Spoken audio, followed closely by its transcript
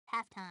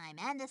halftime,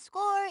 and the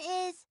score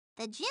is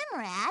the Gym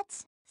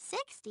Rats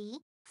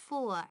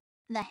 64,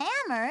 the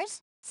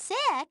Hammers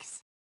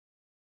 6.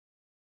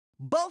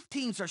 Both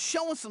teams are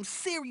showing some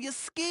serious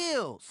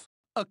skills.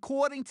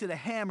 According to the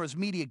Hammers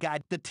media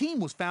guide, the team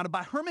was founded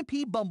by Herman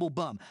P.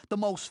 Bumblebum, the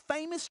most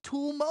famous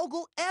tool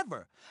mogul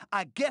ever.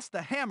 I guess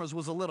the Hammers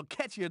was a little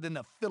catchier than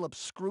the Phillips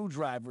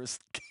screwdrivers.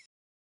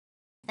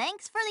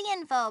 Thanks for the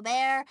info,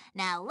 Bear.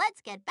 Now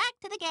let's get back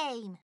to the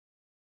game.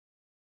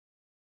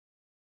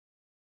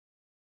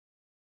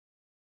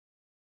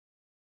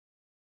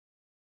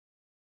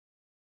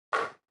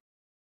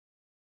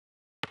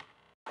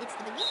 It's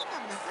the beginning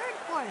of the third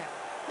quarter.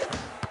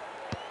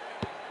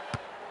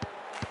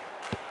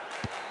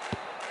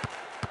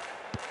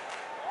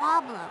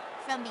 Pablo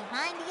from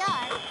behind the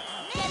arc.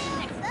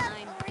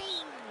 Nails the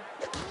three.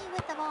 Jimmy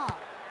with the ball.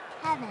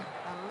 Kevin,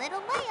 a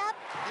little layup.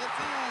 It's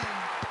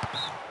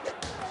in.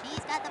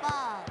 She's got the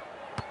ball.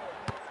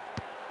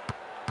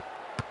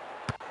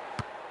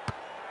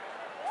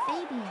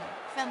 Fabian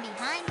from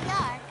behind the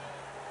arc.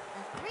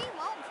 The three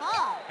won't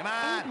fall. Come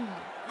on.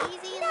 Fabian,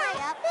 easy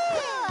layup.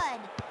 Good.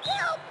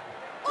 Help!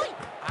 Oi!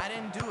 I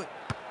didn't do it.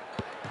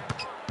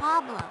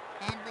 Pablo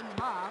handling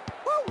the ball.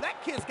 Woo,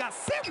 that kid's got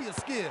serious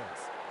skills.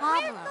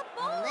 Pablo,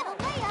 a little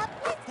layup.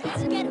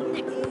 Let's get him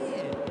next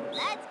in.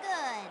 That's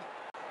good.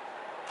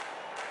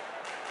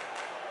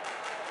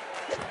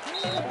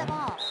 Timmy with the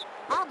ball.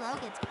 Pablo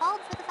gets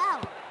called for the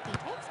foul. He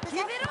takes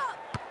possession. Give it up.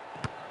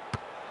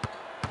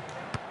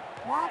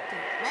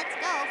 Walter, let's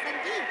go from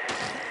deep.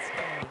 That's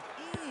going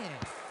in.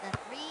 The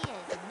three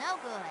is no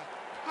good.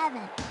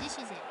 Kevin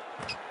dishes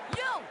it.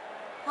 Yo!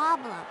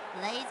 Pablo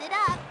lays it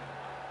up.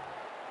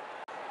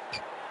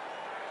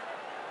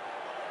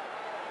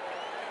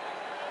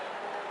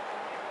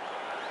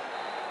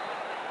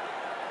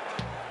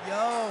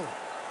 Yo!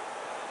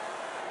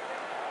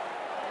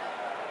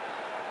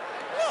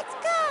 Let's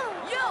go!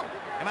 Yo!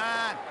 Come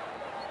on!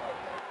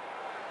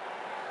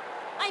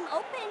 I'm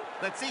open.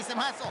 Let's see some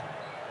hustle.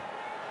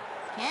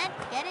 Can't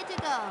get it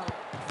to go.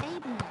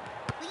 Fabian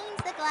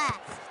cleans the glass.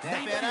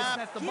 Step it up.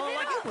 That's the ball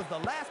like it was the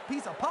last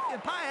piece of pumpkin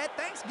pie at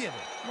Thanksgiving.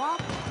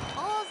 Walter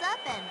pulls up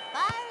and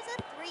fires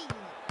a three.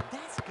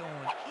 That's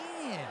going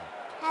in.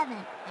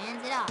 Kevin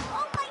hands it off.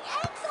 Oh, my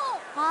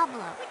ankle!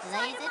 Pablo Which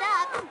lays side it am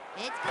I up. on?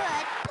 It's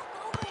good. Look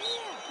over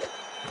here.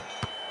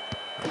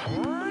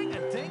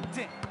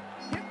 Ring-a-ding-ding.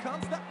 Here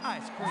comes the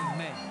ice cream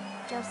man.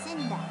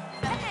 Jocinda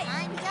from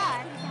behind the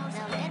arc.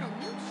 They'll get a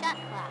new shot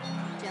clock.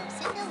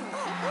 Jocinda will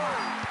take the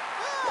ball.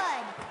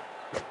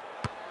 Good.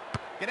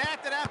 Get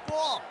after that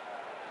ball.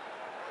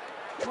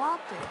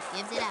 Walter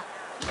gives it out.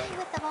 Kitty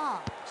with the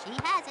ball. She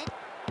has it.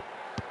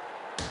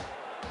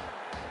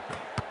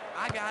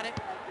 I got it.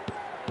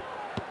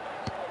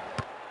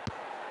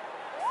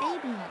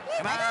 Fabian.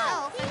 Come Let's on.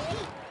 go from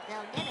deep.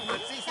 They'll get a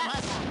Let's new see some shot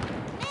hustle. clock.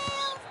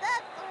 Nails the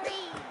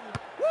three.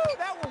 Woo,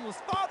 that one was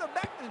farther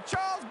back than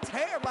Charles'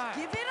 hairline.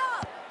 Give it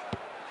up.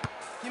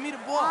 Give me the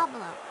ball.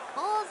 Pablo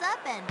pulls up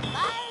and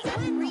fires a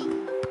three.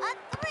 A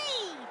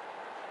three.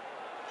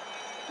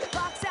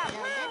 Box out.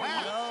 They'll get a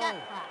Wow. new shot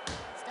clock.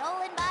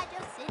 Stolen by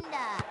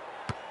Jocinda.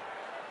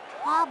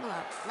 Pablo,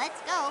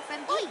 let's go from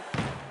deep.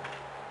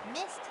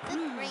 Missed the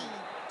three.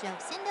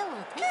 Jocinda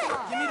will take the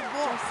ball. Give me the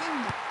ball.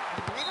 Jocinda,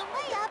 a little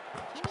layup.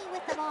 Kimmy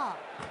with the ball.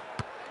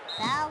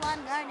 Foul on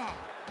Garnett.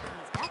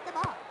 He's got the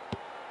ball.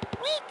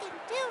 We can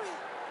do it.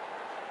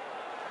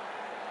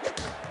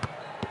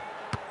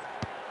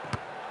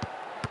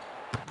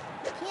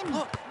 Kimmy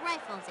Look.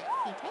 rifles it.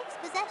 He takes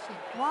possession.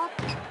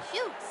 Walker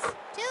shoots.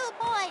 2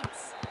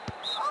 points.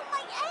 Oh,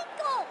 my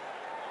ankle!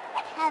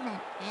 Kevin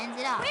hands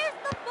it off. Where's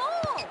the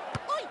ball?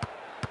 Oi!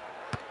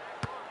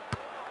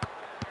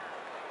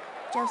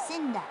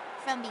 Jocinda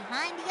from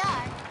behind the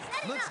arc.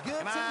 Set it Looks up. good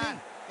to me.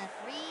 The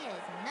three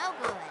is no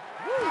good.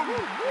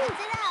 Kevin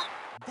puts it up.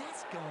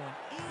 That's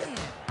going in.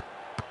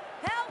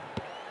 Help!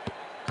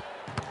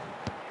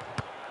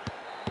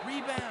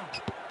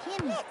 Rebound.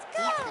 Kimmy beats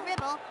the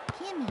dribble.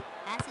 Kimmy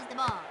passes the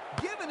ball.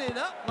 Giving it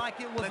up like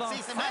it was on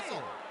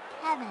sale.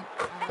 Kevin,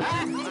 a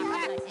last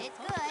shot. It's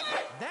good.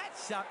 That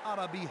shot ought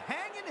to be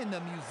hanging in the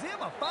Museum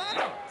of Fine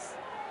Arts.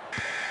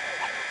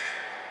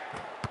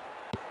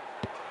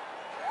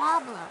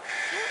 Pablo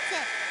shoots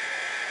it.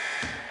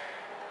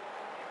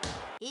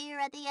 Here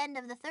at the end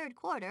of the third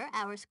quarter,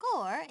 our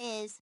score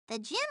is the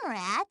Gym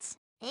Rats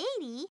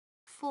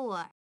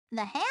 84,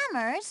 the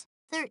Hammers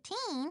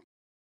 13.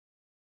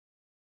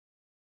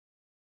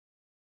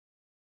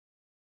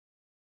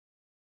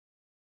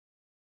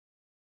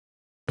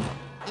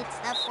 It's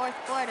the fourth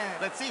quarter.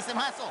 Let's see some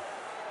hustle.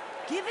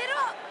 Give it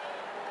up.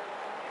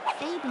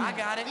 Fabian I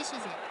got it. dishes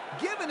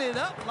it. Giving it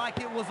up like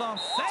it was on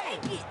sale.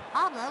 Take it.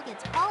 Pablo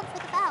gets called for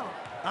the foul.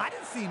 I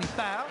didn't see any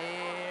foul.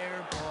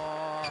 Air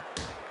ball.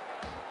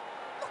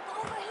 Look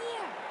over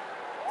here.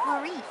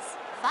 Clarice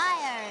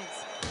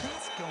fires.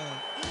 That's going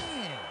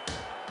in.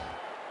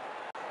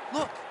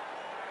 Look.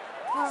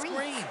 Clarice.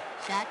 Screen.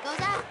 Shot goes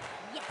up.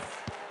 Yes.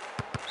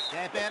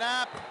 Step it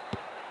up.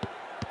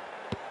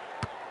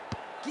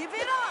 Give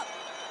it up.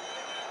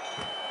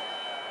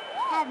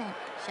 Kevin.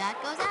 Shot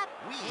goes up.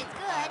 It's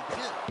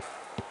Good.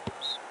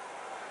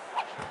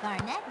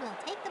 Garnett will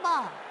take the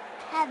ball.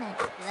 Heaven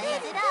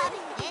lays it up.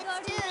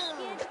 It's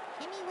two.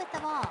 Kimmy with the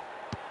ball.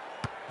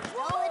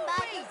 Stolen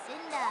by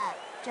Jocinda.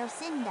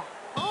 Jocinda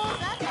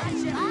pulls up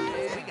and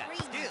fires We a got three.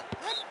 skill.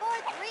 Good for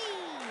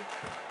three.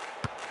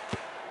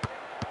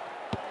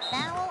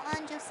 Foul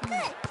on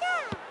Jocinda.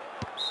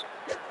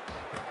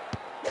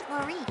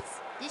 Maurice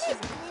dishes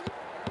it.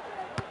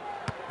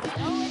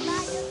 Stolen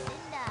by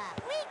Jocinda.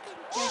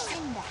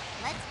 Jocinda,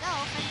 let's go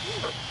for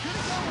deep.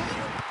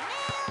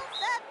 Nails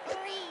the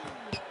three.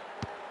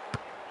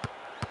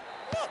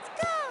 Let's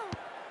go.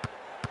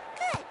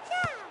 Good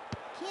job.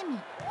 Kimmy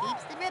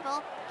keeps the dribble.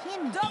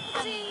 Kimmy Double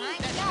from team. behind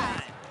the Next arc.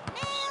 time.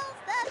 Nails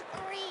the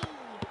three.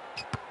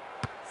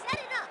 Set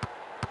it up.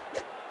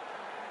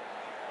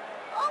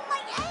 Oh,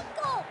 my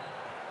ankle.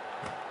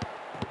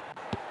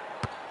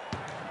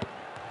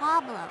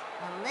 Pablo,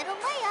 a little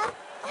layup.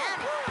 Down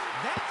it.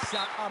 That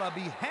shot ought to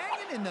be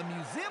hanging in the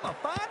Museum of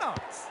Fine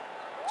Arts.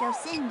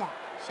 Jocinda.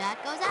 Shot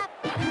goes up.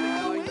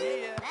 Oh,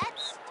 yeah.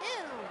 That's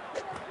two.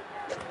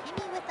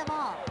 Kimmy with the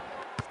ball.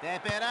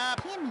 Step it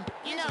up. Kimmy.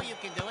 You know you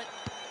can do it.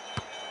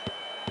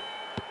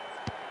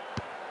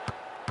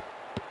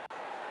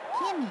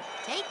 Kimmy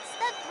takes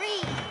the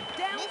three.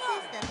 Down Misses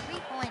low. the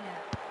three-pointer.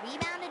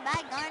 Rebounded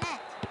by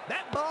Garnett.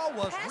 That ball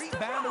was Pass the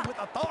rebounded rock. with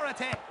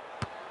authority.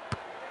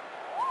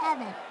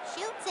 Heaven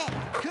shoots it.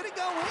 Could it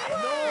go in?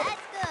 No.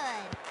 That's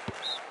good.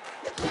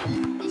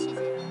 Kimmy dishes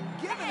it.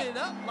 Giving it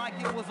up like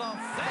it was on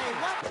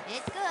sale.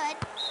 It's good.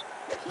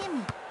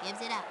 Kimmy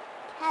gives it up.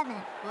 Heaven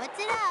puts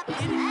it up.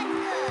 That's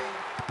good.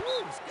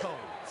 Ooh, it's cold.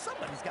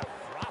 Somebody's got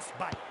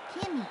frostbite.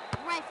 Kimmy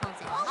rifles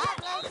it.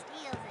 Pablo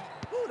steals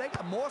it. Ooh, they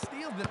got more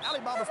steals than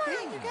Alibaba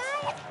steals.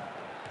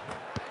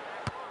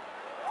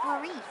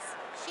 Maurice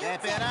shoots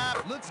Step it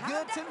up. Looks How'd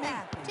good to that me.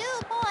 happen? 2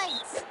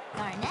 points.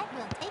 Garnett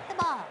will take the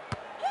ball.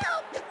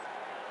 Help!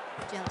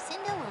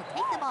 Jocinda will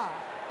take the ball.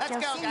 Let's go,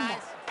 Jocinda.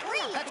 guys.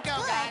 Three. Let's It's go,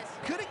 good. guys.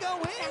 Could it go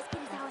in?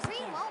 The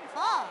three won't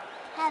fall.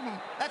 Heaven.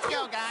 Let's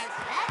go, guys.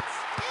 That's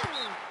two.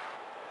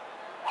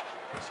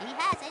 She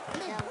has it.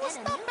 She'll what's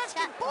get a that new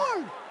basket shot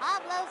board? clock.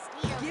 Pablo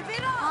steals Give it.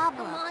 it up.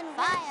 Pablo Come on,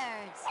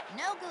 fires.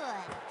 No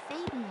good.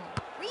 Fabian.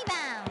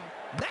 Rebound.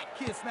 That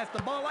kid snatched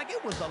the ball like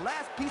it was the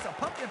last piece of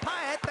pumpkin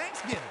pie at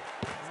Thanksgiving.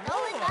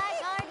 Stolen by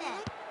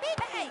Garnett.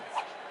 Hey,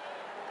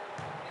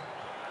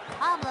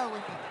 Pablo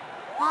with it.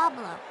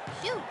 Pablo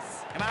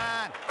shoots. Come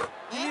on.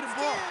 You need a It's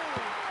ball.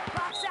 two.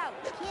 box out.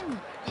 Kimmy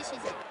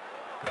dishes it.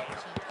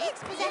 She takes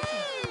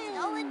possession.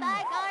 Stolen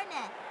by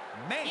Garnett.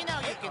 Man, You know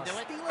you they can are do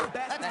it. stealing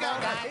basketball go,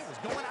 like guys. they was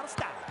going out of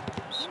style.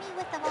 Kimmy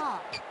with the ball.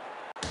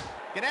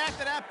 Get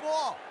after that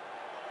ball.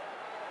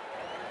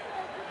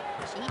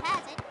 She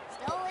has it.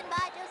 Stolen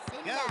by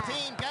Jocinda. Go,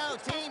 team. Go,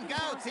 team.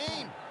 Go,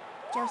 team.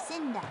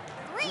 Jocinda.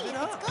 Three. Give it It's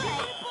up. good.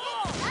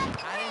 It's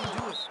up I didn't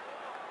do it.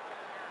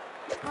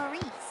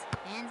 Maurice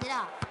hands it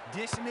off.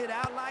 Dishing it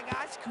out like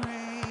ice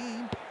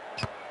cream.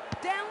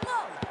 Down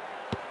low.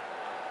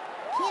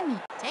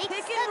 Kimmy takes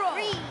Pick the and roll.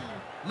 three.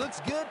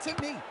 Looks good to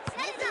me.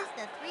 Misses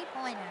the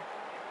three-pointer.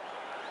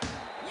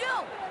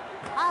 Yo.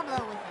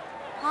 Pablo with it.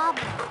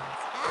 Pablo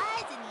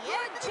skies in the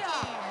air Good for the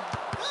job.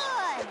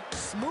 jam. Good.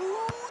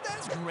 Smooth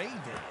as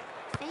gravy.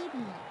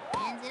 Fabian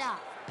hands it off.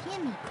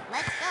 Kimmy,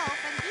 let's go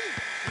from deep.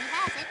 She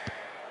has it.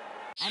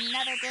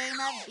 Another game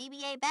of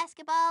BBA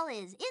basketball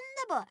is in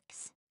the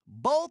books.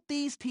 Both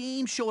these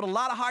teams showed a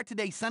lot of heart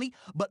today, Sonny,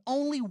 but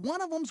only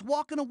one of them's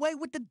walking away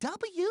with the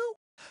W.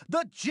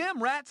 The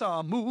Gym Rats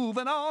are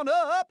moving on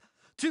up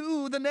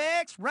to the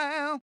next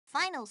round.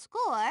 Final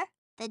score,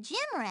 the Gym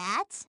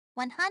Rats,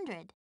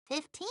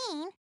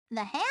 115.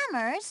 The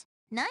Hammers,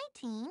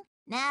 19.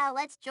 Now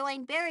let's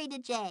join Barry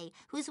DeJay,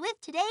 who's with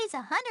today's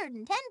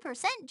 110%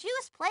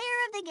 juice player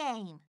of the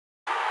game.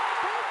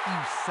 Thank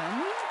you,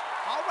 Sonny.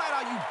 All right,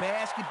 all you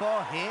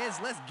basketball heads,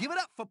 let's give it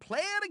up for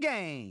player of the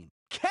game,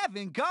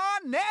 Kevin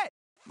Garnett.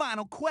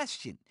 Final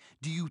question.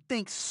 Do you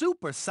think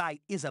Super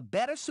Sight is a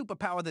better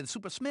superpower than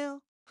Super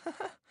Smell?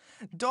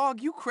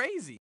 Dog, you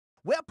crazy.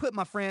 Well put,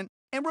 my friend.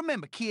 And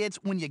remember, kids,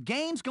 when your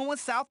game's going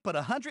south, put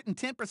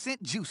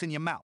 110% juice in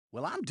your mouth.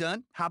 Well, I'm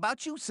done. How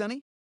about you,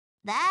 Sonny?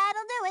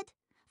 That'll do it.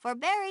 For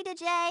Barry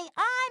DeJay,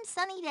 I'm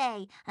Sunny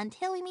Day.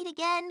 Until we meet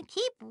again,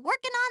 keep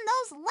working on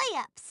those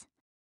layups.